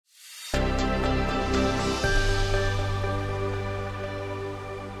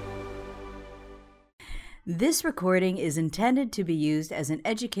This recording is intended to be used as an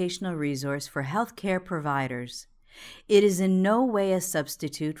educational resource for healthcare providers. It is in no way a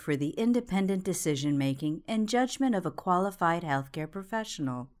substitute for the independent decision-making and judgment of a qualified healthcare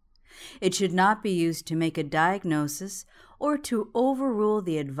professional. It should not be used to make a diagnosis or to overrule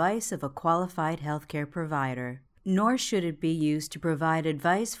the advice of a qualified healthcare provider, nor should it be used to provide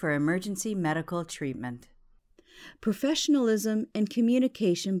advice for emergency medical treatment. Professionalism and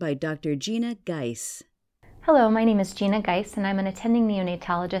Communication by Dr. Gina Geis. Hello, my name is Gina Geis, and I'm an attending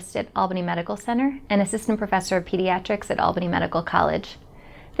neonatologist at Albany Medical Center and assistant professor of pediatrics at Albany Medical College.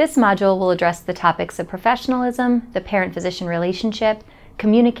 This module will address the topics of professionalism, the parent-physician relationship,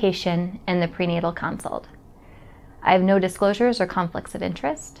 communication, and the prenatal consult. I have no disclosures or conflicts of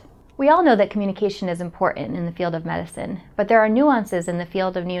interest. We all know that communication is important in the field of medicine, but there are nuances in the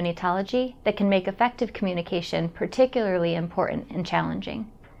field of neonatology that can make effective communication particularly important and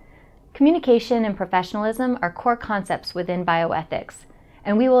challenging. Communication and professionalism are core concepts within bioethics,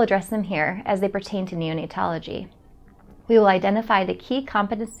 and we will address them here as they pertain to neonatology. We will identify the key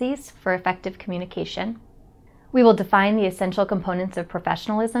competencies for effective communication. We will define the essential components of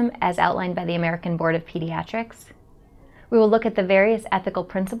professionalism as outlined by the American Board of Pediatrics. We will look at the various ethical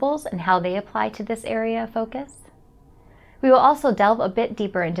principles and how they apply to this area of focus. We will also delve a bit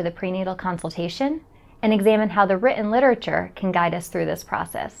deeper into the prenatal consultation and examine how the written literature can guide us through this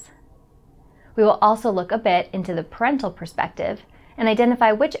process. We will also look a bit into the parental perspective and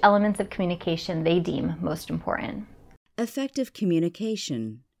identify which elements of communication they deem most important. Effective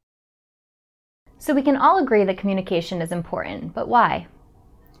communication. So we can all agree that communication is important, but why?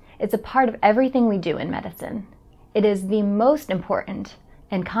 It's a part of everything we do in medicine. It is the most important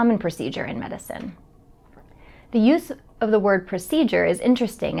and common procedure in medicine. The use of the word procedure is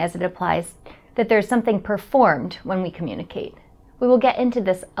interesting as it implies that there's something performed when we communicate. We will get into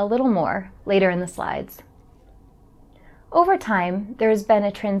this a little more later in the slides. Over time, there has been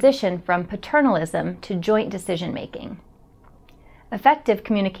a transition from paternalism to joint decision-making. Effective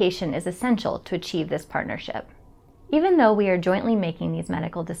communication is essential to achieve this partnership. Even though we are jointly making these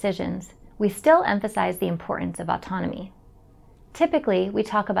medical decisions, we still emphasize the importance of autonomy. Typically, we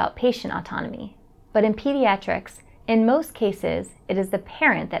talk about patient autonomy, but in pediatrics, in most cases, it is the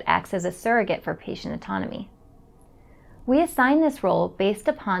parent that acts as a surrogate for patient autonomy. We assign this role based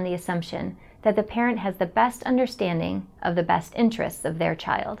upon the assumption that the parent has the best understanding of the best interests of their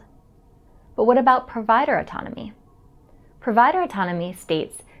child. But what about provider autonomy? Provider autonomy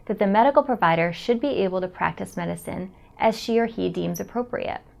states that the medical provider should be able to practice medicine as she or he deems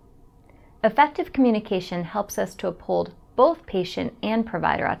appropriate. Effective communication helps us to uphold both patient and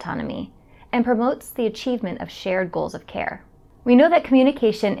provider autonomy and promotes the achievement of shared goals of care. We know that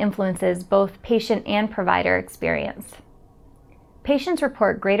communication influences both patient and provider experience. Patients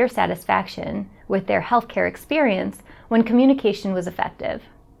report greater satisfaction with their healthcare experience when communication was effective.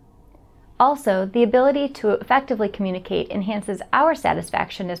 Also, the ability to effectively communicate enhances our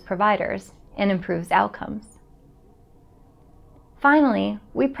satisfaction as providers and improves outcomes. Finally,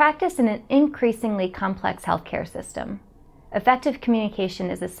 we practice in an increasingly complex healthcare system. Effective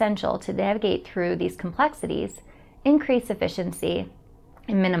communication is essential to navigate through these complexities, increase efficiency,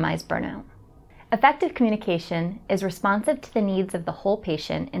 and minimize burnout. Effective communication is responsive to the needs of the whole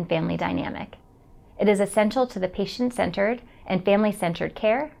patient and family dynamic. It is essential to the patient-centered and family-centered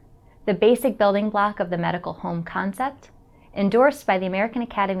care, the basic building block of the medical home concept, endorsed by the American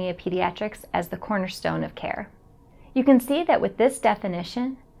Academy of Pediatrics as the cornerstone of care. You can see that with this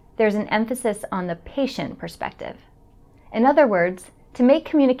definition, there's an emphasis on the patient perspective. In other words, to make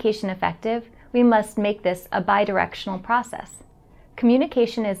communication effective, we must make this a bidirectional process.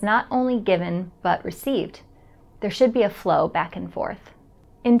 Communication is not only given but received. There should be a flow back and forth.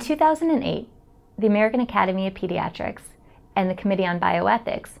 In 2008, the American Academy of Pediatrics and the Committee on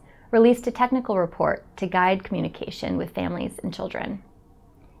Bioethics released a technical report to guide communication with families and children.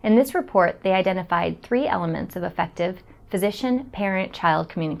 In this report, they identified 3 elements of effective physician-parent-child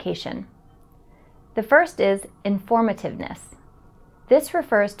communication. The first is informativeness. This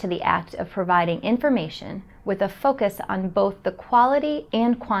refers to the act of providing information with a focus on both the quality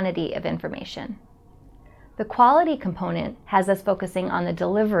and quantity of information. The quality component has us focusing on the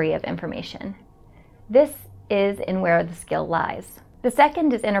delivery of information. This is in where the skill lies. The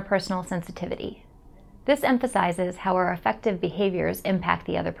second is interpersonal sensitivity. This emphasizes how our effective behaviors impact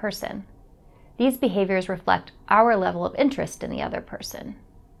the other person. These behaviors reflect our level of interest in the other person.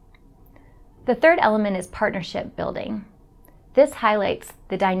 The third element is partnership building. This highlights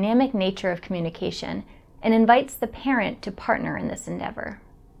the dynamic nature of communication and invites the parent to partner in this endeavor.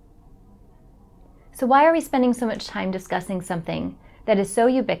 So why are we spending so much time discussing something that that is so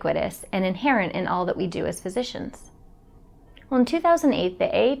ubiquitous and inherent in all that we do as physicians? Well, in 2008, the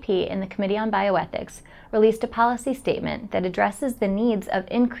AAP and the Committee on Bioethics released a policy statement that addresses the needs of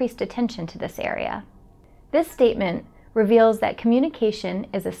increased attention to this area. This statement reveals that communication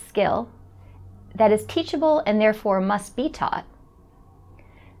is a skill that is teachable and therefore must be taught.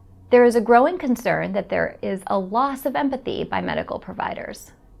 There is a growing concern that there is a loss of empathy by medical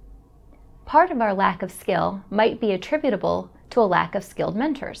providers. Part of our lack of skill might be attributable to a lack of skilled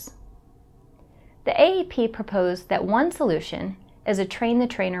mentors. The AAP proposed that one solution is a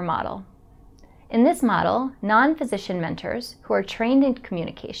train-the-trainer model. In this model, non-physician mentors who are trained in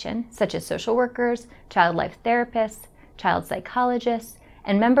communication, such as social workers, child life therapists, child psychologists,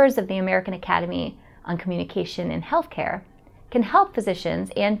 and members of the American Academy on Communication in Healthcare, can help physicians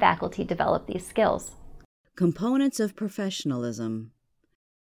and faculty develop these skills. Components of professionalism.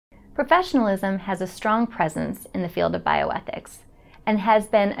 Professionalism has a strong presence in the field of bioethics and has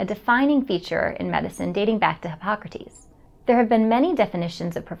been a defining feature in medicine dating back to Hippocrates. There have been many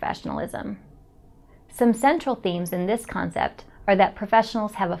definitions of professionalism. Some central themes in this concept are that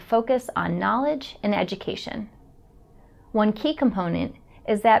professionals have a focus on knowledge and education. One key component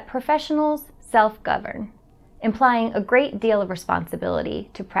is that professionals self-govern, implying a great deal of responsibility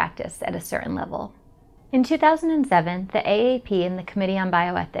to practice at a certain level. In 2007, the AAP and the Committee on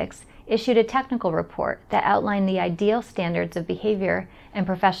Bioethics issued a technical report that outlined the ideal standards of behavior and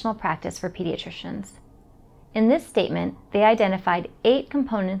professional practice for pediatricians. In this statement, they identified 8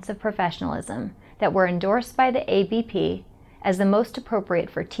 components of professionalism that were endorsed by the ABP as the most appropriate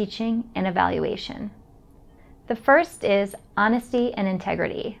for teaching and evaluation. The first is honesty and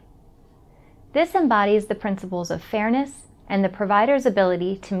integrity. This embodies the principles of fairness and the provider's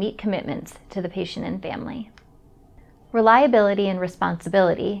ability to meet commitments to the patient and family. Reliability and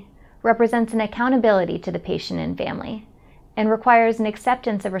responsibility represents an accountability to the patient and family and requires an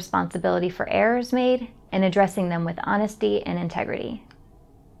acceptance of responsibility for errors made and addressing them with honesty and integrity.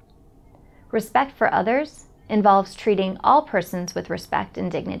 Respect for others involves treating all persons with respect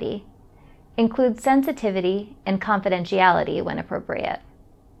and dignity, includes sensitivity and confidentiality when appropriate.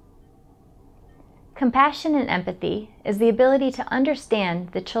 Compassion and empathy is the ability to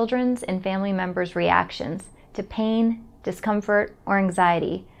understand the children's and family members' reactions to pain, discomfort, or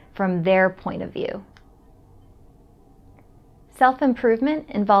anxiety from their point of view. Self-improvement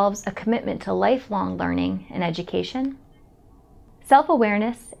involves a commitment to lifelong learning and education.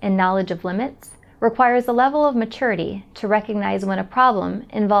 Self-awareness and knowledge of limits requires a level of maturity to recognize when a problem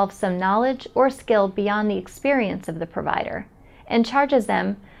involves some knowledge or skill beyond the experience of the provider and charges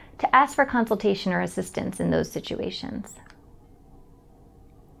them to ask for consultation or assistance in those situations.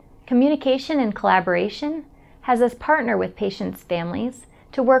 Communication and collaboration has us partner with patients' families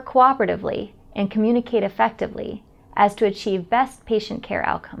to work cooperatively and communicate effectively as to achieve best patient care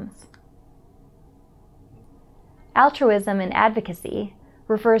outcomes. Altruism and advocacy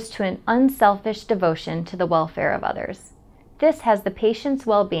refers to an unselfish devotion to the welfare of others. This has the patient's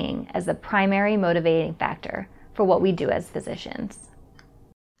well-being as the primary motivating factor for what we do as physicians.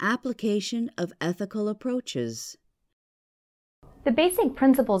 Application of ethical approaches. The basic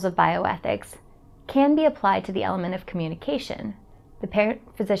principles of bioethics can be applied to the element of communication, the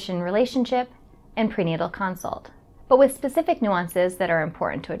parent-physician relationship, and prenatal consult, but with specific nuances that are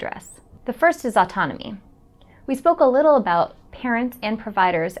important to address. The first is autonomy. We spoke a little about parents and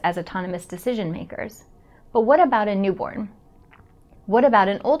providers as autonomous decision makers, but what about a newborn? What about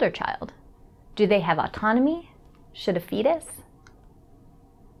an older child? Do they have autonomy? Should a fetus?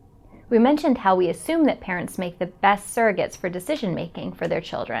 We mentioned how we assume that parents make the best surrogates for decision making for their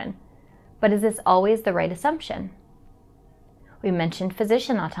children, but is this always the right assumption? We mentioned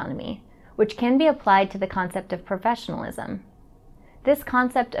physician autonomy, which can be applied to the concept of professionalism. This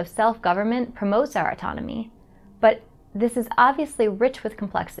concept of self-government promotes our autonomy, but this is obviously rich with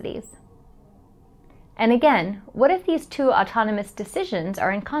complexities. And again, what if these two autonomous decisions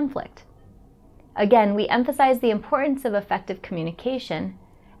are in conflict? Again, we emphasize the importance of effective communication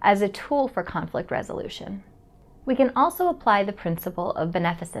as a tool for conflict resolution. We can also apply the principle of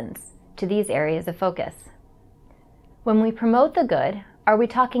beneficence to these areas of focus. When we promote the good, are we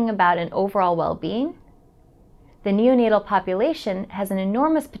talking about an overall well-being? The neonatal population has an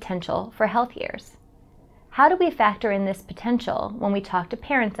enormous potential for health years. How do we factor in this potential when we talk to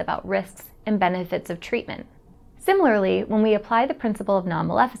parents about risks and benefits of treatment? Similarly, when we apply the principle of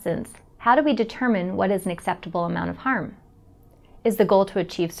non-maleficence, how do we determine what is an acceptable amount of harm? Is the goal to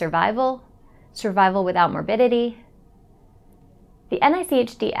achieve survival? Survival without morbidity? The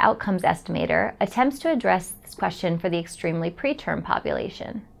NICHD Outcomes Estimator attempts to address this question for the extremely preterm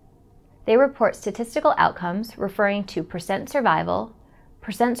population. They report statistical outcomes referring to percent survival,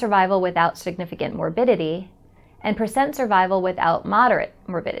 percent survival without significant morbidity, and percent survival without moderate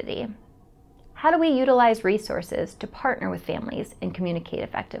morbidity. How do we utilize resources to partner with families and communicate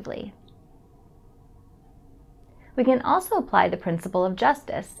effectively? We can also apply the principle of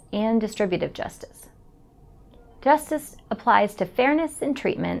justice and distributive justice. Justice applies to fairness in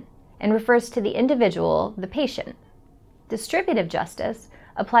treatment and refers to the individual, the patient. Distributive justice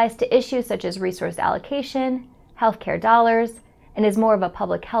applies to issues such as resource allocation, healthcare dollars, and is more of a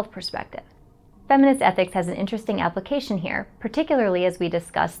public health perspective. Feminist ethics has an interesting application here, particularly as we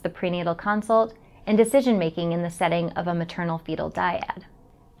discuss the prenatal consult and decision-making in the setting of a maternal-fetal dyad.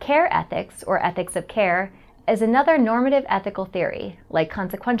 Care ethics, or ethics of care, is another normative ethical theory, like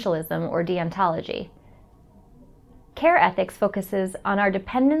consequentialism or deontology. Care ethics focuses on our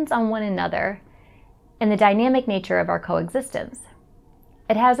dependence on one another and the dynamic nature of our coexistence.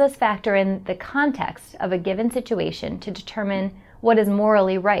 It has us factor in the context of a given situation to determine what is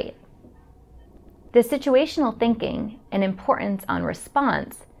morally right. The situational thinking and importance on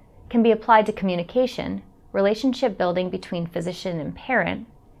response can be applied to communication, relationship building between physician and parent,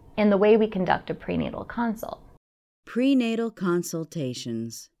 and the way we conduct a prenatal consult. Prenatal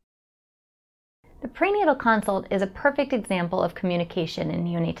consultations. The prenatal consult is a perfect example of communication in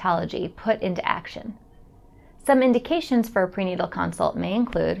neonatology put into action. Some indications for a prenatal consult may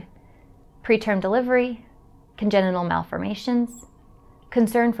include preterm delivery, congenital malformations,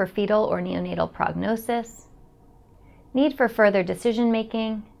 concern for fetal or neonatal prognosis, need for further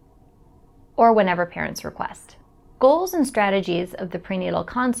decision-making, or whenever parents request. Goals and strategies of the prenatal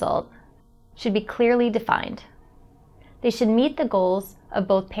consult should be clearly defined. They should meet the goals of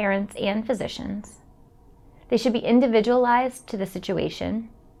both parents and physicians. They should be individualized to the situation,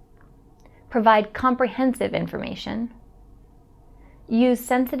 provide comprehensive information, use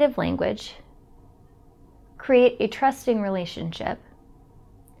sensitive language, create a trusting relationship,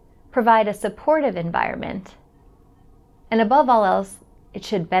 provide a supportive environment, and above all else, it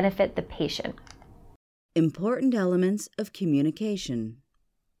should benefit the patient. Important elements of communication.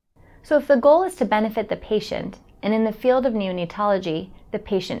 So if the goal is to benefit the patient, and in the field of neonatology, the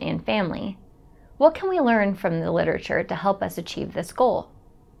patient and family, what can we learn from the literature to help us achieve this goal?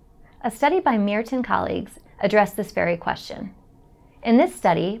 A study by Meert and colleagues addressed this very question. In this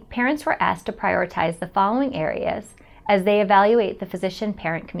study, parents were asked to prioritize the following areas as they evaluate the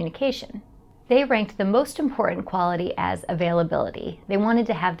physician-parent communication. They ranked the most important quality as availability. They wanted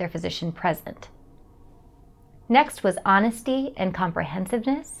to have their physician present. Next was honesty and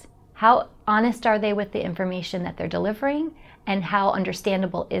comprehensiveness. How honest are they with the information that they're delivering, and how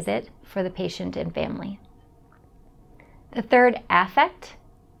understandable is it for the patient and family? The third, affect.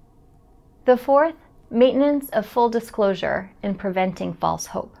 The fourth, maintenance of full disclosure and preventing false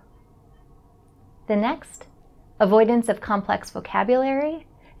hope. The next, avoidance of complex vocabulary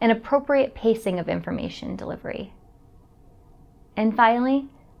and appropriate pacing of information delivery. And finally,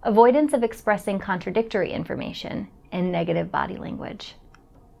 avoidance of expressing contradictory information and negative body language.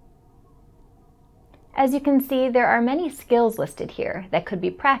 As you can see, there are many skills listed here that could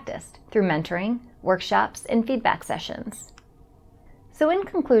be practiced through mentoring, workshops, and feedback sessions. So in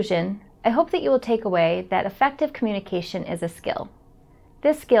conclusion, I hope that you will take away that effective communication is a skill.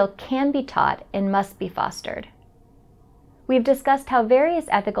 This skill can be taught and must be fostered. We've discussed how various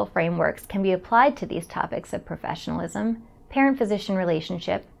ethical frameworks can be applied to these topics of professionalism, parent-physician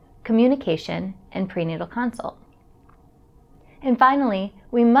relationship, communication, and prenatal consult. And finally,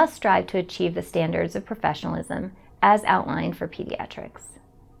 we must strive to achieve the standards of professionalism as outlined for pediatrics.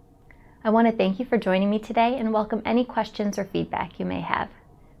 I want to thank you for joining me today and welcome any questions or feedback you may have.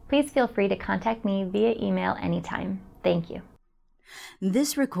 Please feel free to contact me via email anytime. Thank you.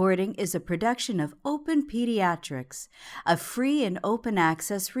 This recording is a production of Open Pediatrics, a free and open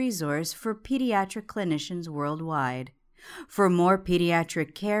access resource for pediatric clinicians worldwide. For more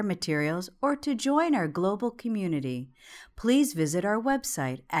pediatric care materials or to join our global community, please visit our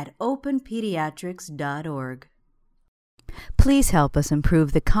website at openpediatrics.org. Please help us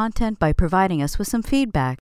improve the content by providing us with some feedback.